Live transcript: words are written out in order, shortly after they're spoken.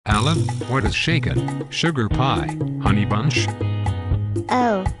salad, what is shaken, sugar pie, honey bunch?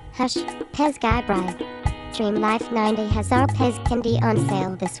 Oh, hush, Pez Guy Bri. Dream Life 90 has our Pez candy on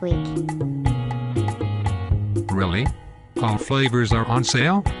sale this week. Really? All flavors are on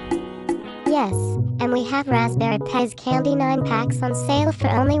sale? Yes, and we have Raspberry Pez Candy 9 packs on sale for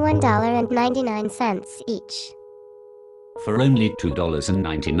only $1.99 each. For only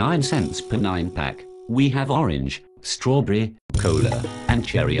 $2.99 per 9-pack, we have orange, strawberry, cola, and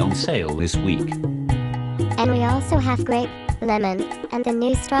cherry on sale this week. And we also have grape, lemon, and the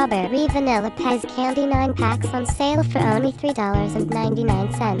new strawberry vanilla Pez Candy 9 packs on sale for only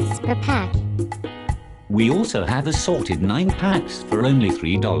 $3.99 per pack. We also have assorted 9 packs for only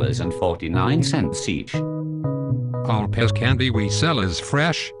 $3.49 each. All Pez candy we sell is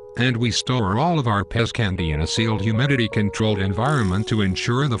fresh, and we store all of our Pez candy in a sealed humidity-controlled environment to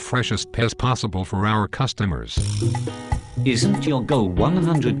ensure the freshest Pez possible for our customers. Isn't your goal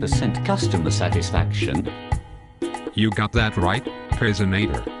 100% customer satisfaction? You got that right,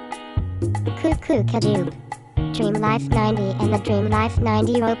 Pezinator. Cuckoo Kajoob. Dream Life 90 and the Dream Life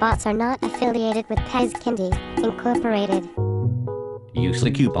 90 robots are not affiliated with Pez Candy, Incorporated. Use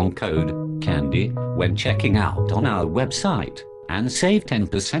the coupon code CANDY when checking out on our website and save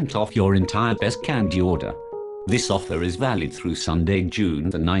 10% off your entire Pez Candy order. This offer is valid through Sunday, June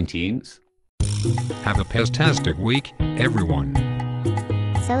the 19th. Have a Pez-tastic week, everyone.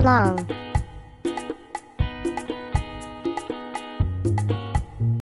 So long.